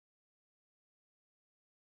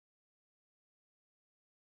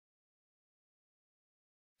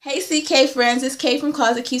Hey CK friends, it's Kay from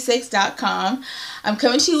ClosetKeepsakes.com. I'm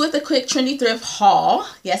coming to you with a quick trendy thrift haul.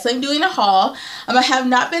 Yes, I'm doing a haul. I have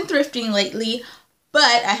not been thrifting lately, but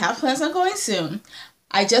I have plans on going soon.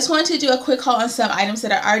 I just wanted to do a quick haul on some items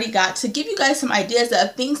that I already got to give you guys some ideas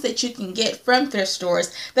of things that you can get from thrift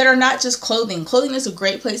stores that are not just clothing. Clothing is a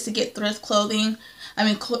great place to get thrift clothing,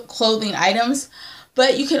 clothing items,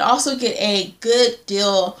 but you can also get a good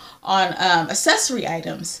deal on accessory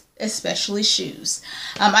items, especially shoes.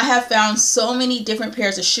 I have found so many different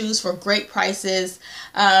pairs of shoes for great prices.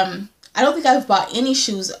 I don't think I've bought any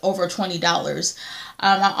shoes over $20.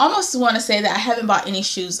 I almost want to say that I haven't bought any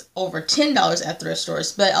shoes over $10 at thrift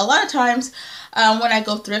stores, but a lot of times when I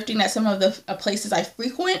go thrifting at some of the places I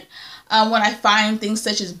frequent, when I find things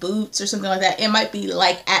such as boots or something like that, it might be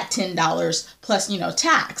like at $10 plus,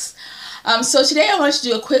 tax. So today I want to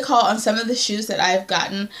do a quick haul on some of the shoes that I've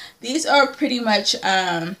gotten. These are pretty much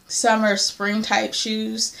summer, spring type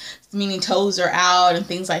shoes, meaning toes are out and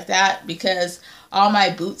things like that, because all my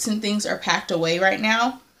boots and things are packed away right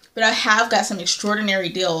now. But I have got some extraordinary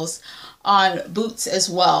deals on boots as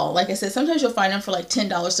well. Like I said, sometimes you'll find them for like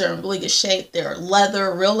 $10. They're in really good shape. They're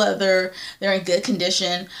leather, real leather. They're in good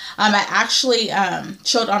condition. I actually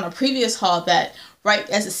showed on a previous haul that right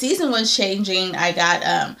as the season was changing, I got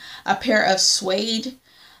a pair of suede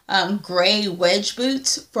gray wedge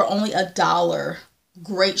boots for only $1.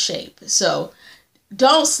 Great shape. So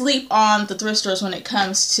don't sleep on the thrift stores when it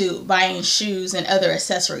comes to buying shoes and other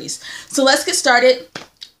accessories. So let's get started.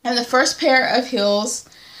 And the first pair of heels,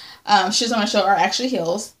 shoes I'm going to show are actually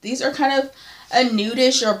heels. These are kind of a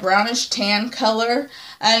nudish or brownish tan color.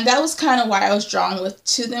 And that was kind of why I was drawn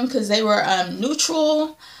to them, because they were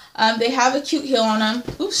neutral. They have a cute heel on them.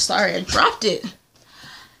 Oops, sorry, I dropped it.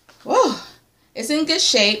 Whoa. It's in good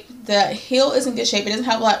shape. The heel is in good shape. It doesn't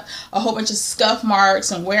have a whole bunch of scuff marks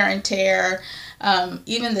and wear and tear.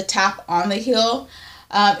 Even the tap on the heel,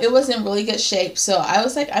 it was in really good shape. So I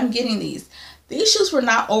was like, I'm getting these. These shoes were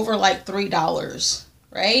not over like $3,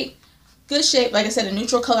 right? Good shape. Like I said, a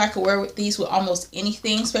neutral color. I could wear these with almost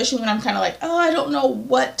anything, especially when I'm kind of like, oh, I don't know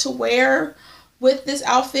what to wear with this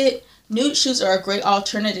outfit. Nude shoes are a great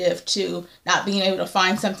alternative to not being able to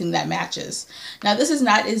find something that matches. Now, this is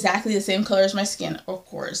not exactly the same color as my skin, of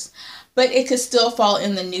course, but it could still fall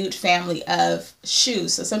in the nude family of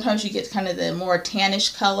shoes. So sometimes you get kind of the more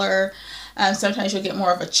tannish color. Sometimes you'll get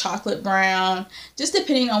more of a chocolate brown, just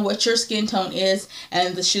depending on what your skin tone is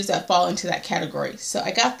and the shoes that fall into that category. So I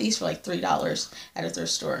got these for like $3 at a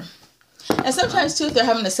thrift store. And sometimes too, if they're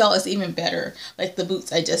having a sale, it's even better, like the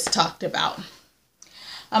boots I just talked about.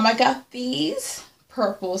 I got these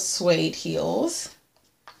purple suede heels.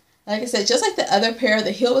 Like I said, just like the other pair,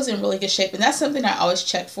 the heel was in really good shape, and that's something I always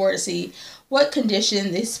check for to see what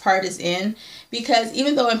condition this part is in, because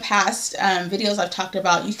even though in past videos I've talked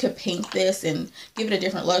about you could paint this and give it a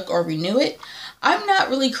different look or renew it, I'm not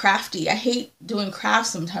really crafty. I hate doing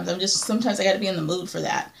crafts sometimes. Sometimes I got to be in the mood for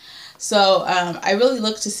that. So I really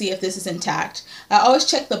look to see if this is intact. I always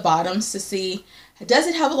check the bottoms to see, does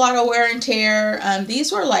it have a lot of wear and tear?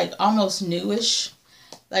 These were like almost newish,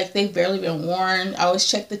 like they've barely been worn. I always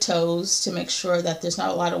check the toes to make sure that there's not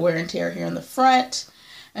a lot of wear and tear here in the front.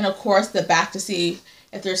 And of course the back to see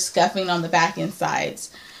if there's scuffing on the back and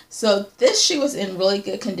sides. So this shoe was in really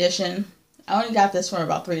good condition. I only got this for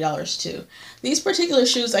about $3 too. These particular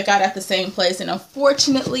shoes I got at the same place, and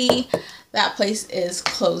unfortunately that place is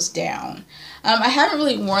closed down. I haven't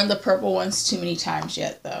really worn the purple ones too many times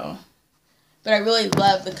yet though. But I really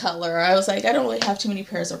love the color. I was like, I don't really have too many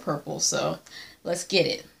pairs of purple, so let's get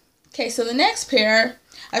it. Okay, so the next pair,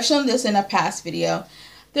 I've shown this in a past video.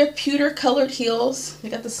 They're pewter colored heels. They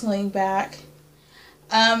got the sling back.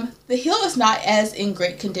 The heel is not as in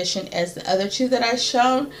great condition as the other two that I've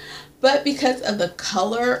shown, but because of the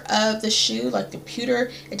color of the shoe, like the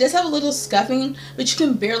pewter, it does have a little scuffing, but you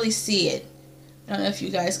can barely see it. I don't know if you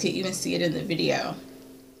guys can even see it in the video.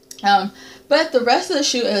 But the rest of the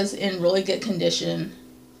shoe is in really good condition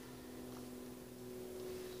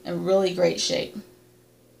and really great shape.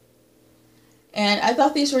 And I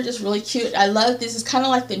thought these were just really cute. I love this. It's kind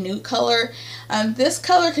of like the nude color. This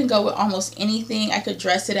color can go with almost anything. I could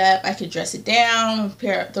dress it up. I could dress it down,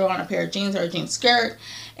 throw on a pair of jeans or a jean skirt,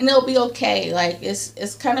 and it'll be okay. Like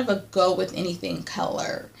it's kind of a go with anything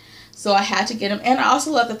color. So I had to get them. And I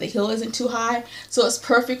also love that the heel isn't too high. So it's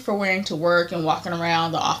perfect for wearing to work and walking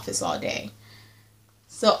around the office all day.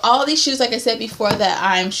 So all these shoes, like I said before, that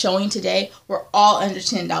I'm showing today were all under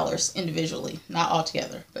 $10 individually. Not all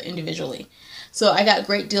together, but individually. So I got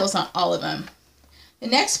great deals on all of them. The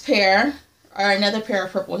next pair are another pair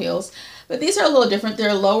of purple heels. But these are a little different.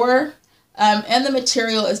 They're lower and the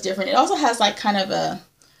material is different. It also has like kind of a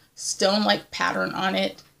stone-like pattern on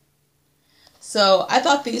it. So I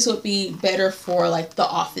thought these would be better for like the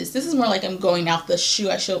office. This is more like I'm going out. The shoe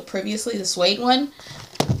I showed previously, the suede one.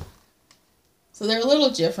 So they're a little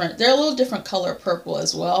different. They're a little different color purple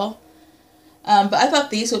as well. But I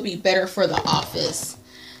thought these would be better for the office.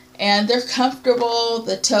 And they're comfortable.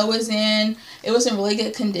 The toe is in. It was in really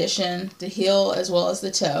good condition. The heel as well as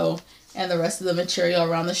the toe. And the rest of the material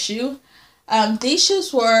around the shoe. These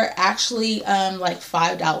shoes were actually like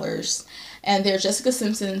 $5. And they're Jessica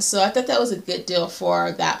Simpson. So I thought that was a good deal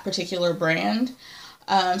for that particular brand.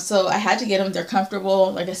 So I had to get them. They're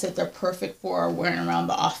comfortable. Like I said, they're perfect for wearing around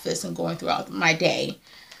the office and going throughout my day,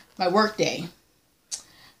 my work day.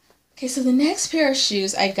 Okay, so the next pair of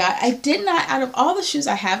shoes I got, I did not, out of all the shoes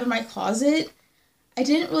I have in my closet, I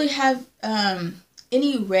didn't really have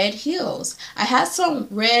any red heels. I had some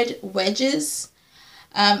red wedges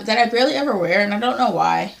that I barely ever wear, and I don't know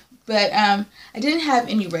why. But I didn't have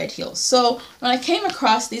any red heels. So when I came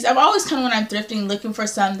across these, I'm always kind of, when I'm thrifting, looking for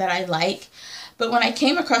some that I like. But when I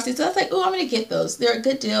came across these, I was like, oh, I'm going to get those. They're a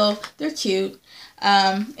good deal. They're cute.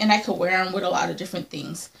 And I could wear them with a lot of different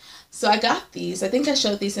things. So I got these. I think I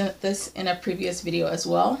showed this in a previous video as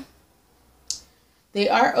well. They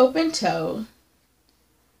are open toe.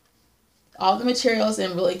 All the materials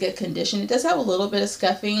in really good condition. It does have a little bit of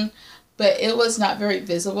scuffing, but it was not very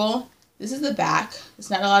visible. This is the back. It's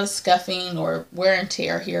not a lot of scuffing or wear and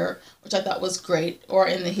tear here, which I thought was great, or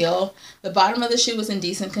in the heel. The bottom of the shoe was in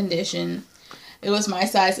decent condition. It was my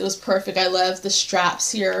size. It was perfect. I love the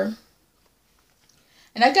straps here.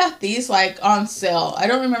 And I got these like on sale. I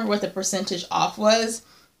don't remember what the percentage off was,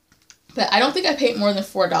 but I don't think I paid more than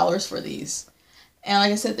 $4 for these. And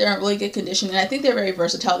like I said, they're in really good condition, and I think they're very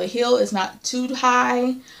versatile. The heel is not too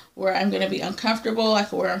high where I'm going to be uncomfortable. I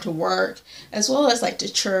can wear them to work as well as like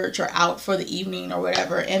to church or out for the evening or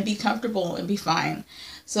whatever, and be comfortable and be fine.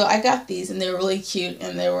 So I got these, and they were really cute,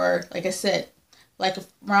 and they were, like I said, like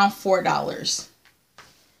around $4.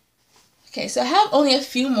 Okay, so I have only a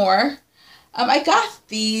few more. I got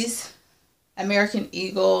these American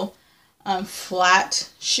Eagle flat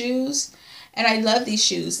shoes, and I love these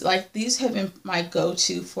shoes. Like, these have been my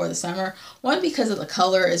go-to for the summer. One, because of the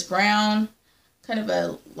color is brown, kind of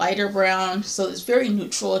a lighter brown, so it's very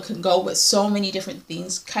neutral. It can go with so many different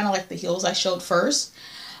things, kind of like the heels I showed first.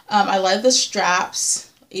 I love the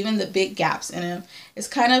straps, even the big gaps in them. It's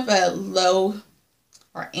kind of a low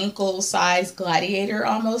or ankle size gladiator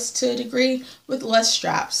almost to a degree, with less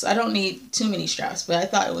straps. I don't need too many straps, but I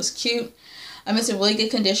thought it was cute. It's in really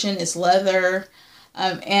good condition. It's leather,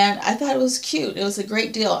 and I thought it was cute. It was a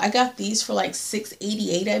great deal. I got these for like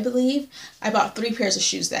 $6.88, I believe. I bought 3 pairs of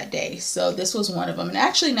shoes that day, so this was one of them. And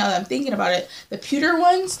actually, now that I'm thinking about it, the pewter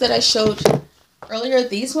ones that I showed earlier,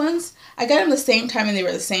 these ones, I got them the same time and they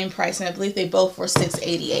were the same price, and I believe they both were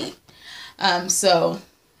 $6.88. So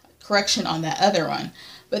correction on that other one,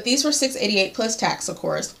 but these were $6.88 plus tax, of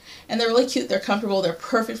course, and they're really cute. They're comfortable. They're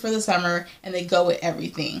perfect for the summer, and they go with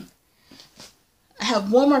everything. I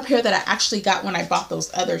have one more pair that I actually got when I bought those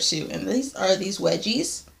other two, and these are these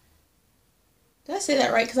wedgies. Did I say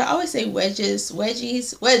that right? Because I always say wedges,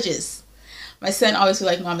 wedges. My son always be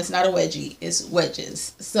like, Mom, it's not a wedgie, it's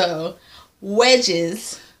wedges. So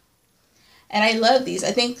wedges, and I love these.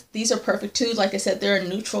 I think these are perfect too. Like I said, they're a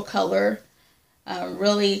neutral color.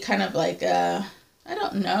 Really kind of like, I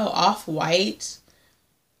don't know, off-white.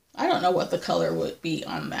 I don't know what the color would be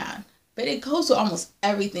on that. But it goes with almost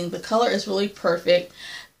everything. The color is really perfect.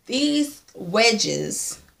 These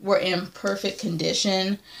wedges were in perfect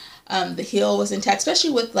condition. The heel was intact,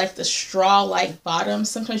 especially with like the straw-like bottom.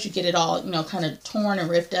 Sometimes you get it all, kind of torn and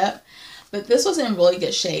ripped up. But this was in really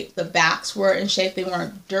good shape. The backs were in shape. They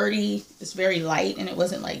weren't dirty. It's very light, and it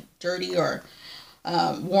wasn't like dirty or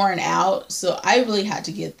worn out. So I really had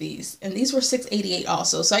to get these, and these were $6.88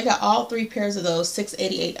 also. So I got all 3 pairs of those,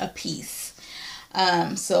 $6.88 a piece.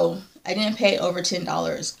 So I didn't pay over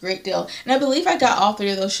 $10. Great deal. And I believe I got all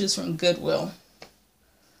 3 of those shoes from Goodwill.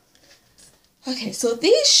 Okay, so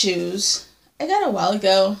these shoes I got a while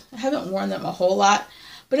ago. I haven't worn them a whole lot,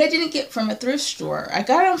 but I didn't get from a thrift store. I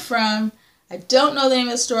got them from, I don't know the name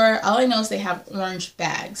of the store. All I know is they have orange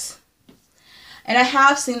bags. And I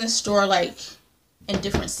have seen the store like in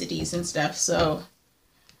different cities and stuff. So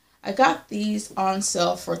I got these on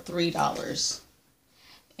sale for $3.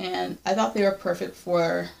 And I thought they were perfect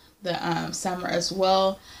for the summer as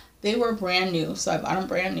well. They were brand new, so I bought them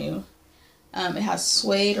brand new. It has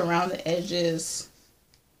suede around the edges,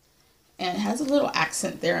 and it has a little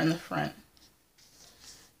accent there in the front.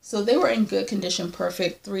 So they were in good condition,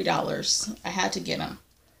 perfect, $3. I had to get them.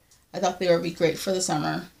 I thought they would be great for the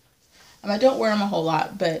summer. I don't wear them a whole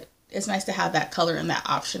lot, but it's nice to have that color and that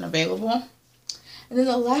option available. And then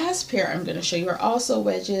the last pair I'm going to show you are also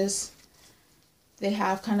wedges. They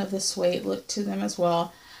have kind of the suede look to them as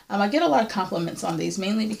well. I get a lot of compliments on these,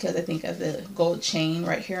 mainly because I think of the gold chain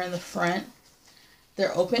right here in the front.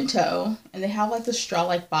 They're open toe, and they have like the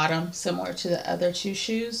straw-like bottom, similar to the other two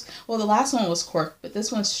shoes. Well, the last one was cork, but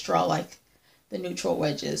this one's straw-like the neutral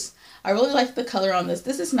wedges. I really like the color on this.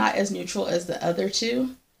 This is not as neutral as the other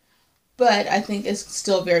two, but I think it's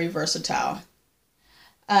still very versatile.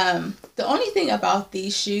 The only thing about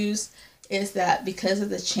these shoes is that because of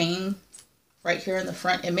the chain right here in the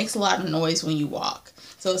front, it makes a lot of noise when you walk.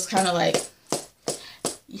 So it's kind of like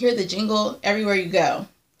you hear the jingle everywhere you go.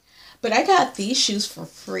 But I got these shoes for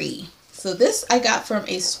free. So this I got from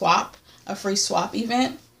a free swap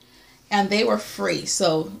event, and they were free.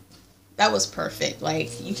 So that was perfect.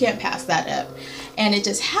 Like, you can't pass that up. And it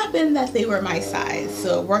just happened that they were my size,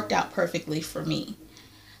 so it worked out perfectly for me.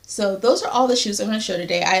 So those are all the shoes I'm going to show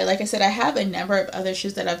today. Like I said, I have a number of other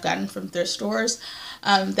shoes that I've gotten from thrift stores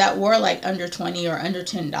that were like under $20 or under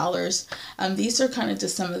 $10. These are kind of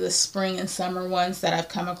just some of the spring and summer ones that I've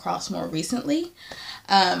come across more recently.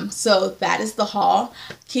 So that is the haul.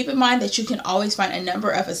 Keep in mind that you can always find a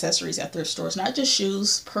number of accessories at thrift stores, not just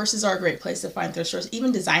shoes. Purses are a great place to find thrift stores,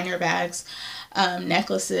 even designer bags,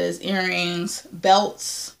 necklaces, earrings,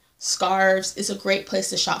 belts, scarves. It's a great place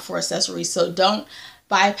to shop for accessories. So don't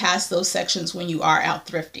bypass those sections when you are out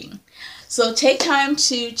thrifting. So take time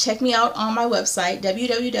to check me out on my website,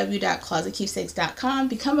 www.closetkeepsakes.com.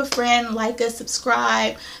 Become a friend, like us,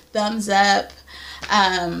 subscribe, thumbs up.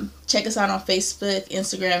 Check us out on Facebook,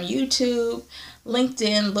 Instagram, YouTube,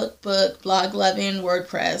 LinkedIn, Lookbook, Blog Loving,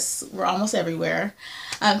 WordPress. We're almost everywhere.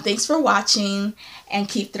 Thanks for watching, and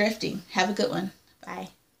keep thrifting. Have a good one. Bye.